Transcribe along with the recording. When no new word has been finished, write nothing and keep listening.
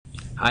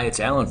Hi,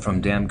 it's Alan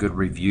from Damn Good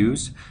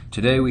Reviews.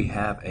 Today we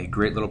have a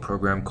great little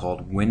program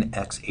called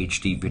WinX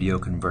HD Video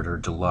Converter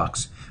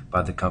Deluxe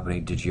by the company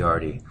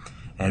Digiardi.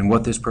 And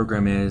what this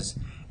program is,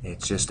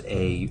 it's just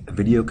a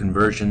video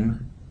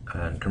conversion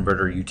and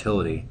converter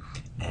utility,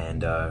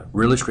 and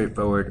really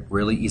straightforward,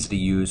 really easy to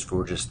use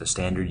for just the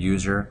standard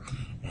user,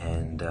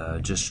 and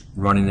just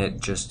running it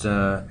just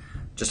a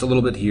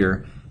little bit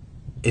here.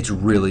 It's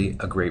really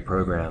a great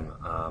program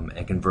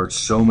and converts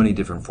so many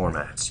different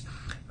formats.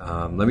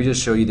 Let me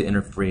just show you the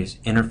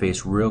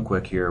interface real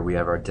quick here. We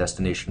have our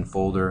destination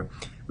folder.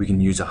 We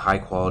can use a high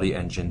quality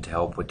engine to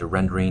help with the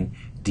rendering,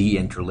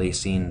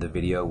 de-interlacing the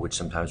video, which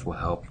sometimes will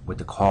help with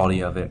the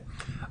quality of it.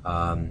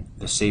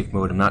 The safe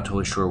mode, I'm not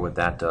totally sure what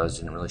that does,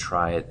 didn't really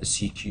try it. The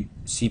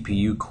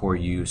CPU core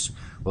use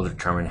will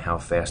determine how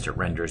fast it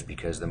renders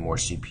because the more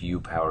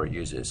CPU power it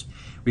uses.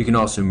 We can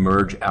also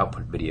merge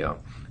output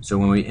video. So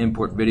when we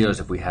import videos,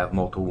 if we have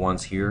multiple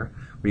ones here,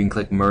 we can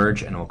click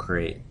merge and it will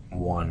create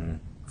one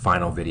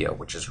final video,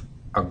 which is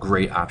a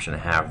great option to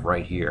have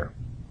right here.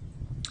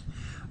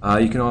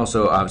 You can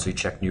also obviously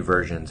check new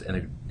versions,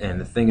 and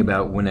the thing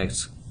about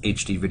WinX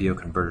HD Video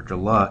Converter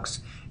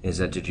Deluxe is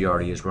that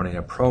Digiardi is running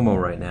a promo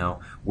right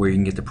now where you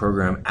can get the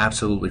program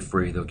absolutely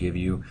free. They'll give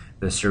you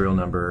the serial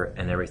number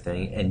and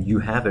everything, and you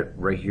have it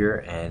right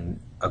here,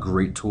 and a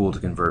great tool to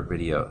convert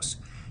videos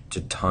to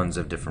tons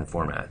of different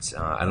formats.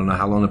 I don't know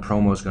how long the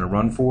promo is going to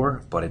run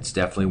for, but it's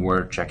definitely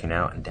worth checking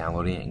out and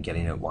downloading it and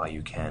getting it while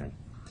you can.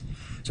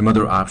 Some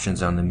other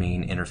options on the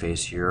main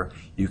interface here,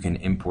 you can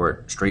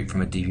import straight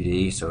from a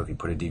DVD, so if you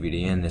put a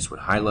DVD in, this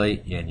would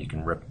highlight and you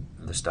can rip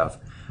the stuff,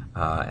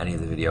 any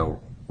of the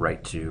video,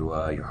 right to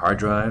your hard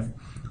drive.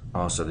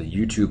 Also the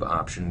YouTube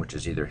option, which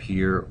is either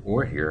here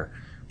or here,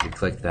 we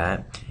click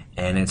that,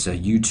 and it's a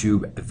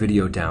YouTube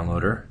video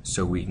downloader,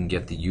 so we can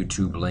get the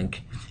YouTube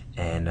link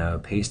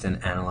and paste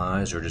and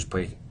analyze, or just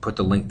put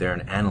the link there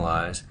and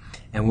analyze,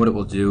 and what it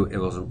will do, it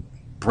will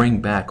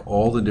bring back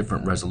all the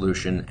different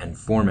resolution and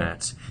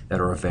formats that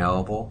are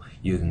available.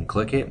 You can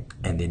click it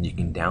and then you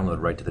can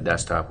download right to the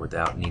desktop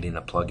without needing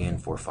a plugin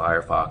for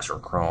Firefox or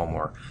Chrome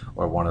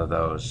or one of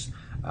those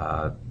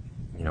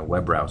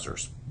web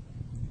browsers.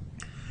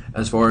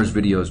 As far as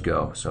videos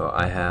go, so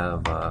I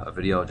have a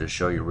video I'll just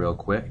show you real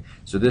quick.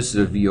 So this is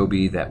a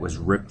VOB that was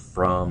ripped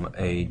from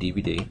a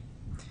DVD,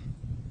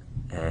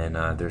 and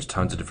there's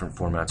tons of different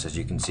formats as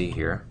you can see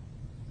here.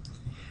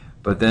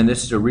 But then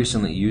this is a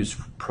recently used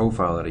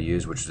profile that I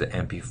use, which is an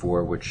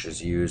MP4, which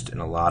is used in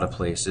a lot of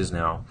places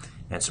now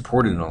and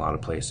supported in a lot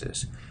of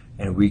places.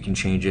 And we can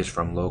change this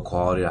from low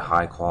quality to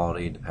high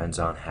quality. It depends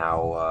on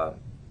how,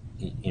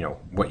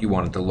 what you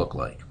want it to look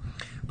like.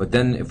 But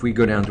then if we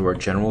go down to our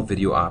general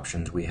video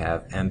options, we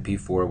have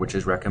MP4, which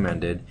is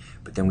recommended,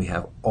 but then we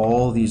have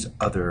all these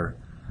other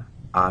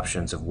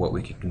options of what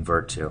we can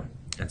convert to.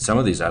 And some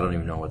of these I don't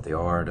even know what they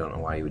are, I don't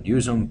know why you would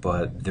use them,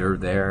 but they're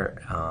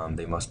there.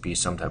 They must be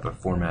some type of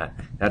format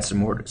that's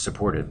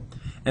supported.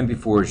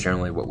 MP4 is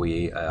generally what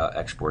we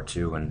export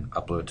to and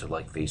upload to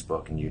like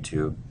Facebook and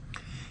YouTube.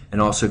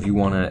 And also if you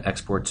want to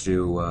export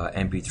to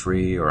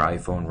MP3 or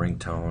iPhone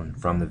ringtone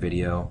from the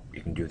video,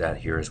 you can do that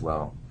here as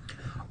well.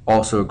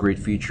 Also a great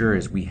feature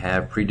is we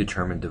have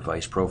predetermined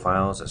device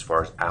profiles as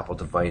far as Apple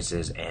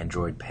devices,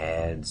 Android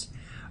pads,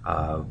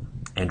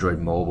 Android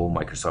mobile,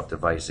 Microsoft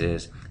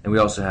devices, and we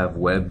also have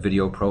web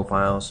video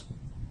profiles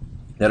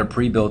that are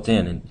pre-built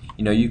in, and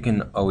you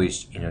can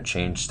always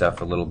change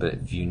stuff a little bit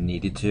if you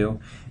needed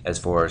to as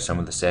far as some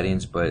of the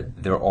settings,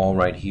 but they're all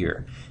right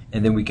here.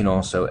 And then we can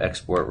also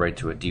export right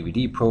to a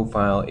DVD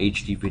profile,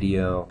 HD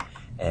video,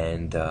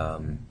 and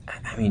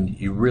I mean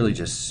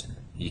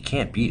you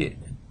can't beat it,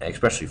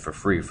 especially for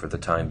free for the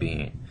time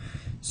being.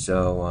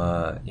 So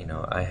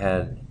I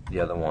had the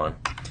other one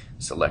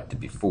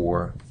selected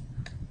before.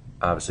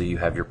 Obviously you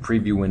have your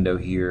preview window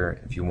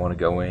here. If you want to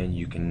go in,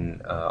 you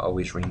can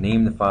always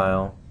rename the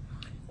file,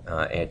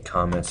 add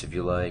comments if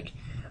you like.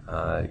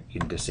 You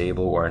can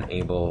disable or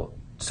enable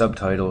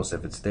subtitles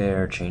if it's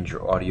there, change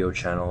your audio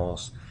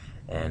channels,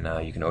 and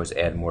you can always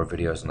add more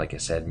videos, and like I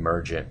said,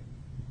 merge it.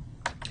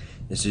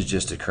 This is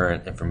just the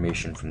current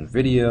information from the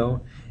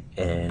video,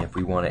 and if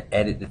we want to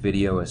edit the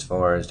video, as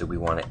far as do we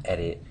want to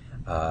edit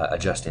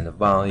adjusting the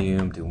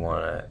volume, do we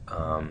want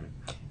to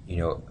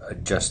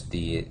adjust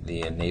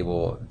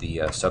enable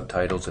the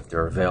subtitles if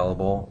they're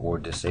available, or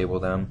disable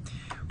them.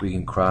 We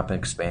can crop and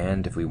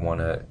expand if we want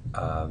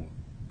to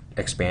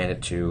expand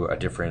it to a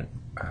different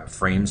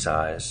frame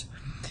size,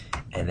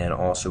 and then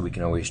also we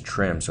can always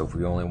trim, so if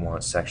we only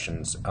want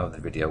sections of the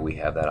video, we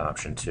have that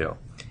option too.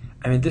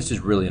 I mean, this is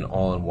really an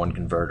all-in-one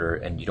converter,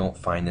 and you don't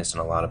find this in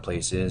a lot of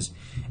places.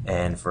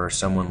 And for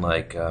someone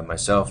like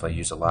myself, I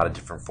use a lot of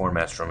different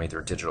formats, from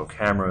either digital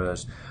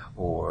cameras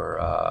or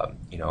a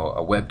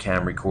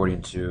webcam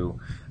recording to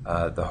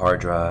the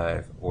hard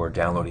drive, or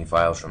downloading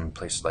files from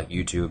places like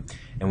YouTube.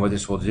 And what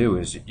this will do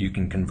is you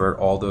can convert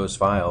all those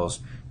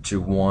files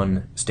to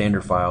one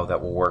standard file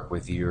that will work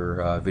with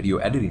your video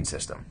editing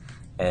system.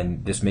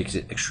 And this makes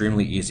it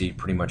extremely easy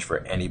pretty much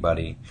for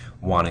anybody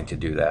wanting to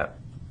do that.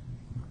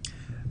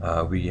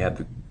 We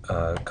have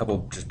a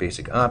couple just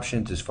basic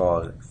options as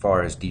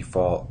far as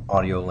default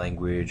audio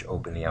language,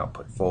 open the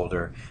output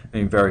folder. I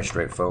mean, very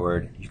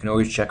straightforward. You can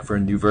always check for a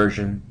new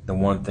version. The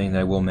one thing that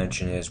I will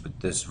mention is with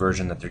this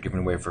version that they're giving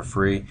away for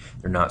free,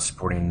 they're not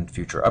supporting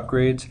future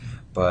upgrades,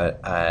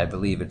 but I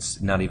believe it's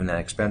not even that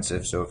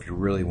expensive, so if you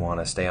really want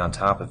to stay on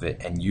top of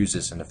it and use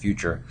this in the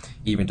future,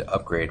 even to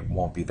upgrade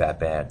won't be that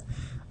bad.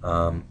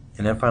 And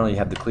then finally you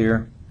have the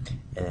clear,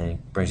 and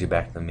it brings you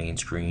back to the main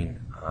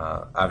screen.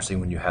 Obviously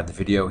when you have the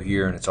video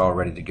here and it's all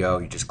ready to go,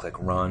 you just click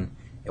run,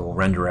 it will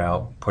render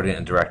out, put it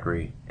in a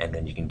directory, and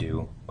then you can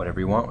do whatever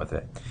you want with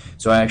it.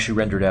 So I actually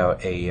rendered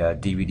out a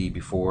DVD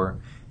before,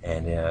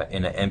 and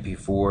in an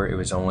MP4 it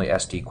was only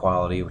SD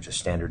quality, which is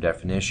standard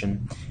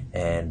definition,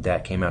 and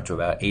that came out to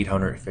about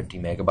 850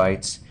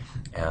 megabytes.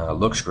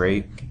 Looks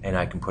great, and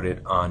I can put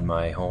it on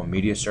my home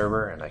media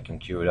server and I can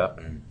queue it up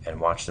and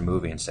watch the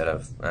movie instead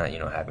of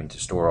having to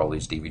store all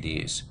these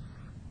DVDs.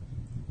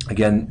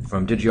 Again,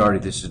 from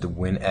DigiArty, this is the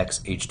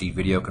WinX HD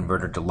Video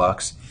Converter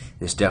Deluxe.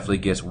 This definitely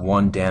gets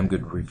one damn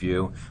good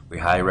review. We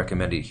highly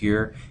recommend it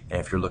here, and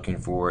if you're looking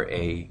for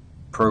a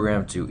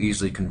program to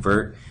easily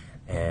convert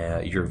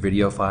your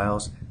video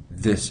files,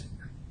 this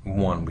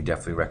one we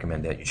definitely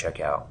recommend that you check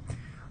out.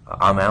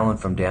 I'm Alan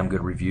from Damn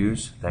Good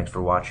Reviews. Thanks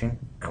for watching,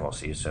 and we'll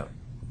see you soon.